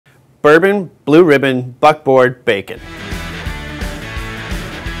Bourbon Blue Ribbon Buckboard Bacon.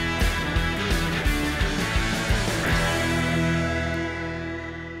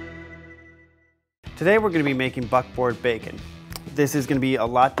 Today we're going to be making buckboard bacon. This is going to be a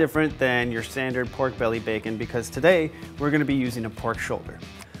lot different than your standard pork belly bacon because today we're going to be using a pork shoulder.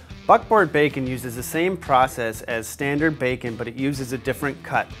 Buckboard bacon uses the same process as standard bacon, but it uses a different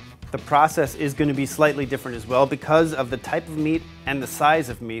cut. The process is going to be slightly different as well because of the type of meat and the size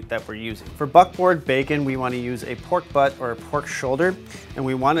of meat that we're using. For buckboard bacon, we want to use a pork butt or a pork shoulder, and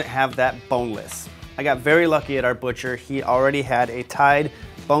we want to have that boneless. I got very lucky at our butcher. He already had a tied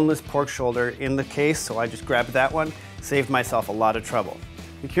boneless pork shoulder in the case, so I just grabbed that one, saved myself a lot of trouble.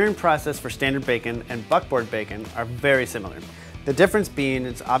 The curing process for standard bacon and buckboard bacon are very similar. The difference being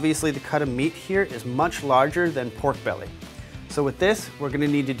is obviously the cut of meat here is much larger than pork belly. So with this, we're going to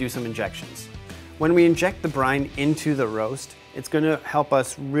need to do some injections. When we inject the brine into the roast, it's going to help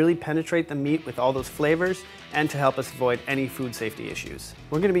us really penetrate the meat with all those flavors and to help us avoid any food safety issues.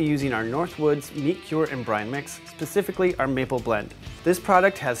 We're going to be using our Northwoods Meat Cure and Brine Mix, specifically our maple blend. This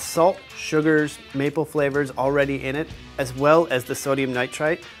product has salt, sugars, maple flavors already in it, as well as the sodium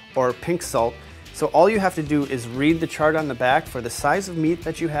nitrite or pink salt. So all you have to do is read the chart on the back for the size of meat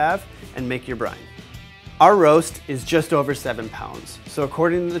that you have and make your brine. Our roast is just over 7 pounds. So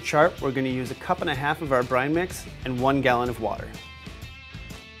according to the chart, we're going to use 1.5 cups of our brine mix and 1 gallon of water.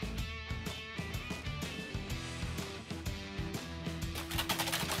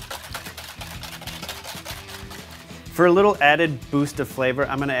 For a little added boost of flavor,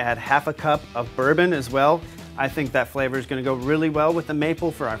 I'm going to add 1/2 cup of bourbon as well. I think that flavor is going to go really well with the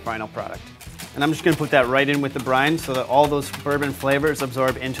maple for our final product. And I'm just going to put that right in with the brine so that all those bourbon flavors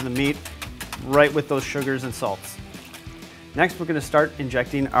absorb into the meat, right with those sugars and salts. Next, we're going to start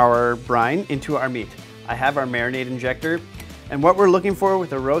injecting our brine into our meat. I have our marinade injector, and what we're looking for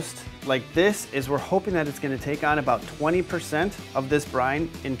with a roast like this is we're hoping that it's going to take on about 20% of this brine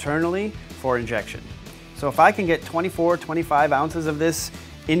internally for injection. So if I can get 24-25 ounces of this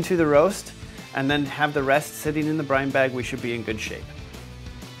into the roast and then have the rest sitting in the brine bag, we should be in good shape.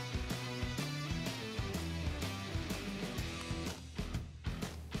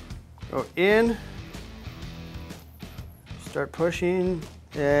 Go in, start pushing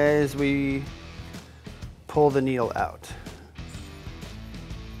as we pull the needle out.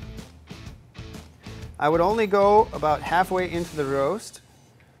 I would only go about halfway into the roast.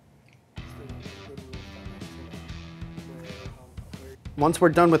 Once we're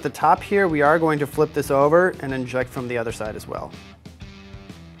done with the top here, we are going to flip this over and inject from the other side as well.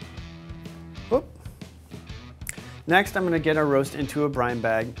 Whoop. Next, I'm going to get our roast into a brine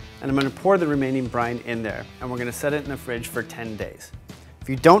bag, and I'm going to pour the remaining brine in there, and we're going to set it in the fridge for 10 days. If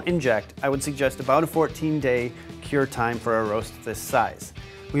you don't inject, I would suggest about a 14-day cure time for a roast this size.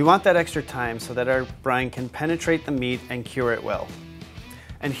 We want that extra time so that our brine can penetrate the meat and cure it well.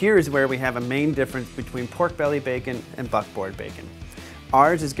 And here is where we have a main difference between pork belly bacon and buckboard bacon.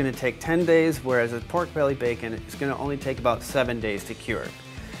 Ours is going to take 10 days, whereas a pork belly bacon is going to only take about 7 days to cure.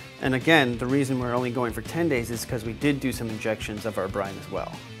 And again, the reason we're only going for 10 days is because we did do some injections of our brine as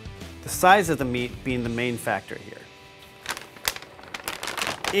well. The size of the meat being the main factor here.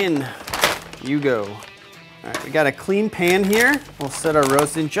 In you go. All right, we got a clean pan here. We'll set our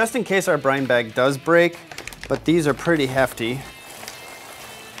roast in just in case our brine bag does break, but these are pretty hefty.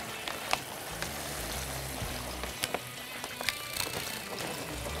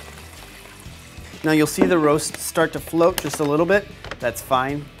 Now you'll see the roast start to float just a little bit. That's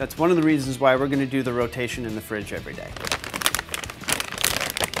fine. That's one of the reasons why we're going to do the rotation in the fridge every day.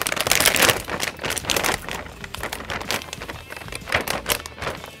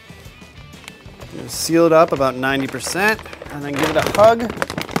 Seal it up about 90% and then give it a hug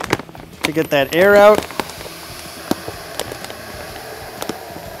to get that air out.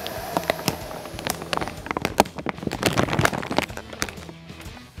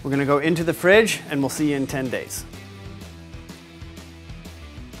 We're going to go into the fridge and we'll see you in 10 days.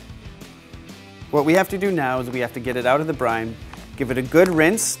 What we have to do now is we have to get it out of the brine, give it a good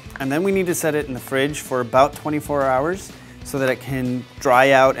rinse, and then we need to set it in the fridge for about 24 hours so that it can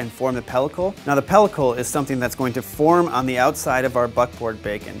dry out and form the pellicle. Now the pellicle is something that's going to form on the outside of our buckboard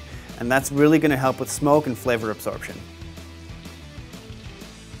bacon, and that's really going to help with smoke and flavor absorption.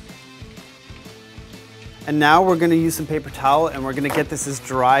 And now we're going to use some paper towel and we're going to get this as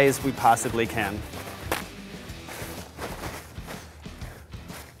dry as we possibly can.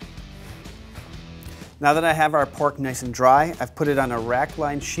 Now that I have our pork nice and dry, I've put it on a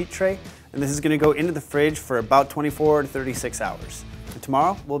rack-lined sheet tray, and this is going to go into the fridge for about 24 to 36 hours. And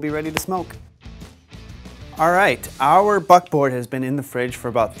tomorrow, we'll be ready to smoke. All right, our buckboard has been in the fridge for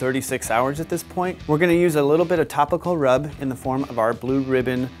about 36 hours at this point. We're gonna use a little bit of topical rub in the form of our Blue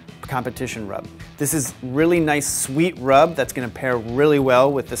Ribbon competition rub. This is really nice sweet rub that's gonna pair really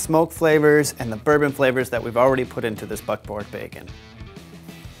well with the smoke flavors and the bourbon flavors that we've already put into this buckboard bacon.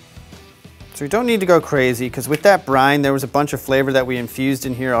 So we don't need to go crazy because with that brine, there was a bunch of flavor that we infused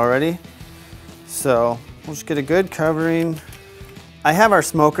in here already. So we'll just get a good covering. I have our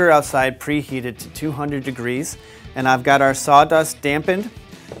smoker outside preheated to 200 degrees and I've got our sawdust dampened.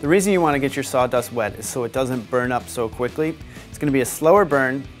 The reason you want to get your sawdust wet is so it doesn't burn up so quickly. It's going to be a slower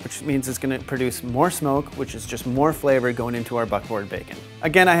burn, which means it's going to produce more smoke, which is just more flavor going into our buckboard bacon.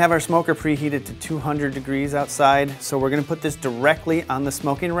 Again, I have our smoker preheated to 200 degrees outside, so we're going to put this directly on the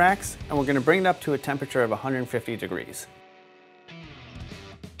smoking racks and we're going to bring it up to a temperature of 150 degrees.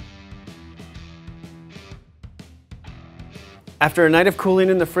 After a night of cooling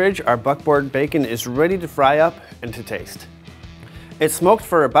in the fridge, our buckboard bacon is ready to fry up and to taste. It smoked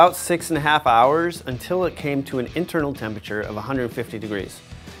for about 6.5 hours until it came to an internal temperature of 150 degrees,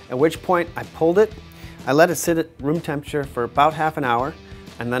 at which point I pulled it, I let it sit at room temperature for about half an hour,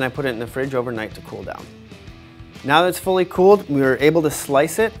 and then I put it in the fridge overnight to cool down. Now that it's fully cooled, we were able to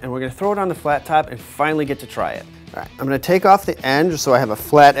slice it, and we're gonna throw it on the flat top and finally get to try it. All right, I'm gonna take off the end so I have a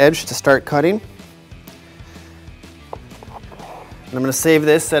flat edge to start cutting. And I'm gonna save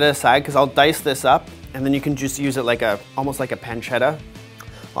this, set it aside, because I'll dice this up, and then you can just use it like almost like a pancetta.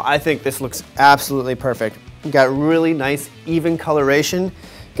 Well, I think this looks absolutely perfect. You got really nice, even coloration,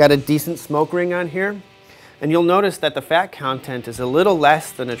 got a decent smoke ring on here, and you'll notice that the fat content is a little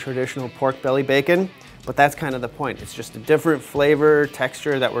less than a traditional pork belly bacon, but that's kind of the point. It's just a different flavor,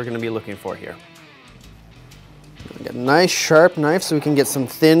 texture that we're gonna be looking for here. Got a nice sharp knife so we can get some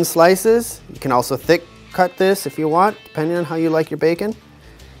thin slices. You can also thick cut this if you want, depending on how you like your bacon.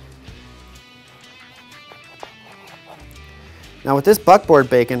 Now with this buckboard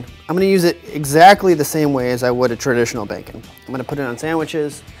bacon, I'm gonna use it exactly the same way as I would a traditional bacon. I'm gonna put it on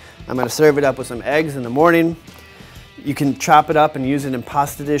sandwiches, I'm gonna serve it up with some eggs in the morning. You can chop it up and use it in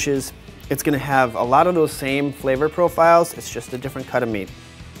pasta dishes. It's gonna have a lot of those same flavor profiles, it's just a different cut of meat.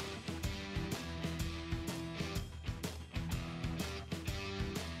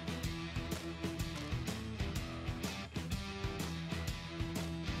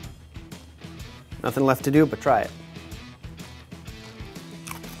 Nothing left to do but try it.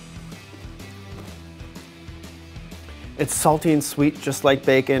 It's salty and sweet just like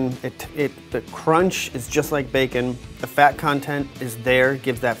bacon. The crunch is just like bacon. The fat content is there,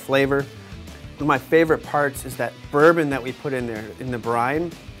 gives that flavor. One of my favorite parts is that bourbon that we put in there in the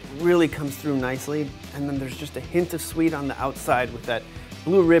brine really comes through nicely. And then there's just a hint of sweet on the outside with that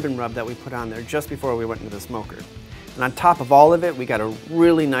blue ribbon rub that we put on there just before we went into the smoker. And on top of all of it, we got a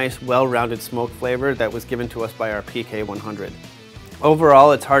really nice, well-rounded smoke flavor that was given to us by our PK100.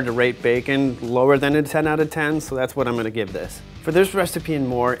 Overall, it's hard to rate bacon lower than a 10 out of 10, so that's what I'm gonna give this. For this recipe and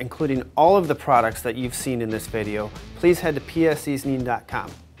more, including all of the products that you've seen in this video, please head to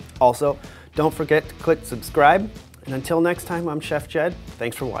psseasoning.com. Also, don't forget to click subscribe, and until next time, I'm Chef Jed.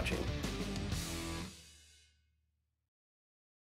 Thanks for watching.